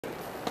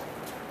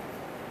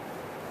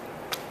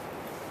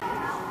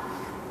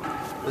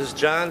This is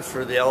John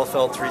for the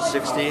LFL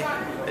 360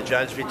 at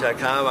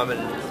johnsbeat.com. I'm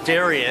in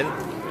Darien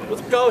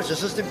with Coach,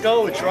 Assistant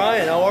Coach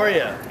Ryan. How are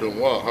you? Doing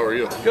well. How are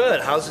you?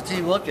 Good. How's the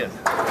team looking?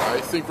 I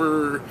think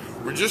we're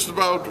just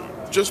about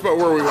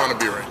where we want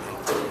to be right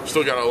now.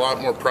 Still got a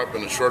lot more prep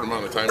in a short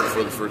amount of time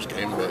before the first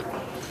game, but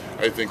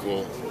I think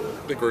we're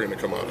going to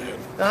come out ahead.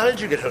 Now, how did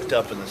you get hooked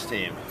up in this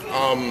team?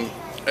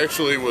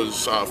 Actually,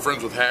 was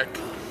friends with Hack.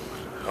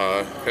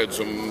 Had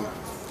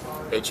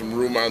some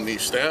room on the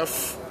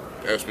staff.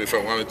 Asked me if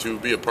I wanted to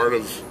be a part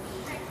of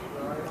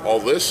all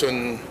this,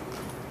 and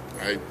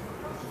I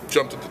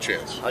jumped at the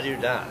chance. How do you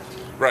not?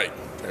 Right.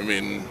 I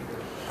mean,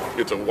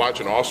 get to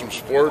watch an awesome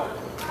sport,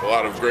 a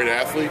lot of great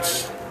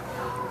athletes,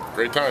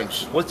 great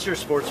times. What's your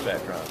sports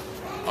background?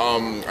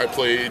 I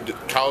played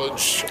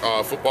college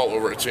football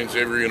over at St.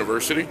 Xavier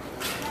University.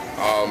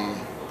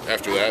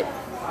 After that,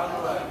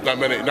 not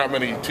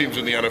many teams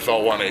in the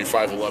NFL want a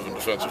 5'11"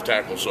 defensive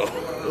tackle, so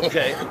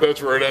okay.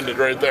 That's where it ended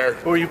right there.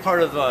 Were you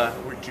part of?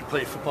 Did you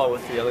play football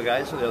with the other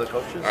guys, with the other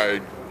coaches?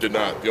 I did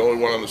not. The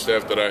only one on the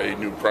staff that I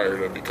knew prior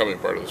to becoming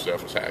part of the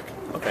staff was Hack.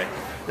 Okay.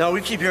 Now we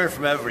keep hearing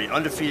from everybody,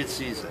 undefeated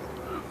season,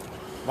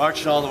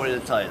 marching all the way to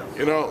the title.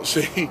 You know,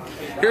 see,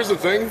 here's the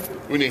thing: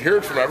 when you hear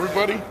it from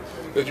everybody,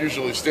 that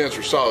usually stands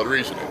for solid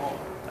reasoning.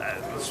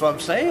 That's what I'm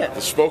saying.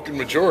 The spoken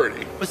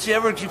majority. But see,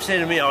 everyone keeps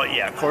saying to me, "Oh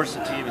yeah, of course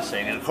the team is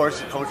saying it. Of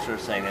course the coaches are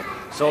saying it."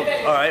 So,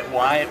 all right,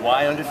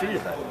 why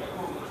undefeated then?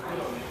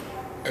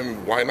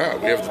 And why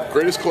not? We have the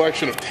greatest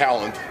collection of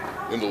talent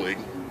in the league,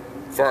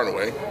 far and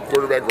away.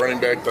 Quarterback, running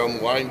back, down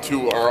the line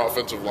to our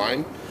offensive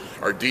line.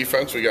 Our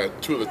defense, we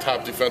got two of the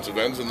top defensive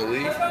ends in the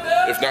league,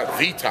 if not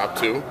the top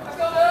two.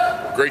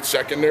 Great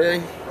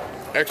secondary,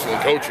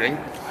 excellent coaching.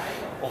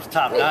 Well,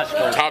 top-notch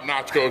coaching.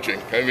 Top-notch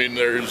coaching. I mean,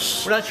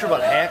 there's... We're not sure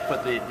about Hack,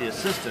 but the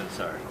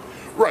assistants are.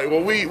 Right.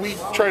 Well, we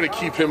try to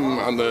keep him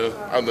on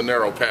the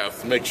narrow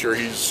path, make sure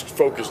he's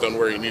focused on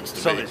where he needs to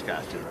be. Somebody's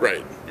got to.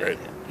 Right. Right.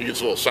 He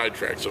gets a little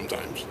sidetracked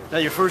sometimes. Now,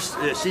 your first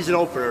season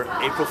opener,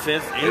 April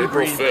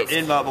 5th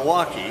in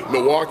Milwaukee.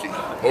 Milwaukee,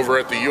 over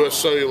at the U.S.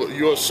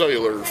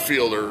 Cellular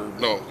Field,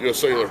 U.S.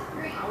 Cellular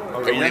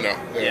Arena.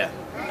 Yeah.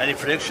 Any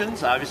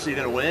predictions? Obviously,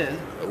 you're going to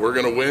win. We're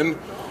going to win.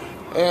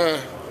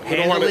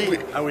 Handily?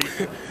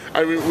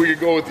 I mean, we could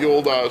go with the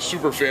old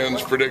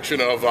Superfans prediction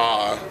of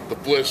the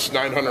Bliss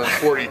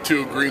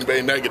 942, Green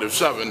Bay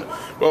 -7.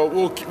 Well,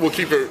 we'll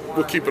keep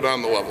it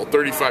on the level,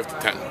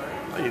 35-10.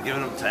 Are you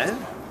giving them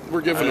 10? We're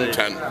giving them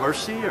 10.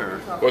 Mercy or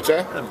what's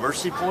that?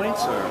 Mercy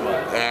points or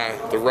what?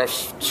 The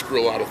refs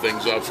screw a lot of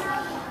things up.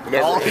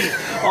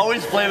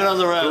 Always blame it on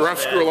the refs. The refs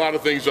screw a lot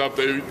of things up.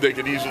 They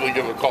could easily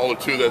give a call or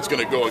two that's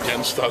going to go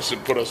against us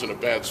and put us in a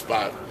bad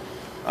spot.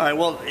 All right,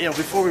 well,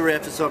 before we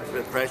wrap this up,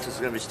 practice is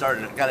going to be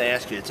starting. I've got to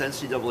ask you, it's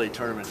NCAA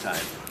tournament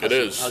time. It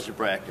is. How's your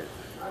bracket?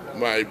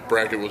 My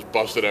bracket was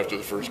busted after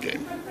the first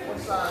game.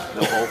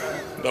 No hope?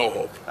 No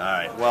hope. All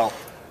right, well.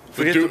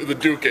 The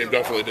Duke game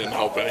definitely didn't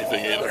help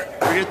anything either.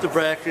 Forget the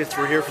brackets.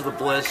 We're here for the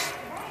Bliss.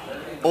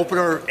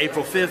 Opener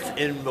April 5th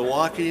in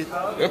Milwaukee.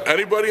 Yep.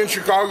 Anybody in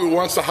Chicago who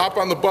wants to hop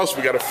on the bus,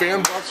 we got a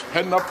fan bus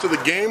heading up to the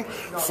game,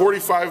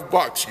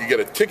 $45. You get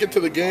a ticket to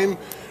the game,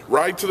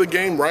 ride to the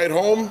game, ride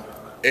home,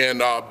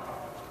 and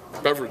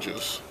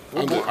beverages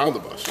on the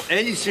bus.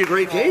 And you see a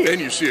great game.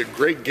 And you see a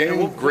great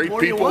game, great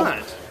people. You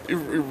want? You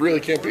really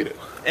can't beat it.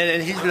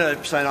 And he's going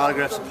to sign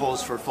autographs and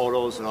pose for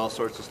photos and all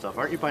sorts of stuff.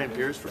 Aren't you buying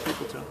beers for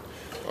people too?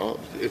 Well,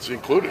 it's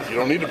included. You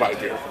don't need to buy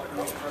beer.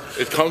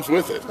 It comes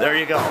with it. There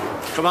you go.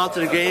 Come out to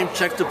the game.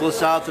 Check the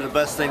Bliss out. They're the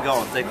best thing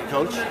going. Thank you,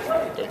 Coach.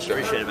 Thanks, sir.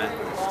 Appreciate it, man.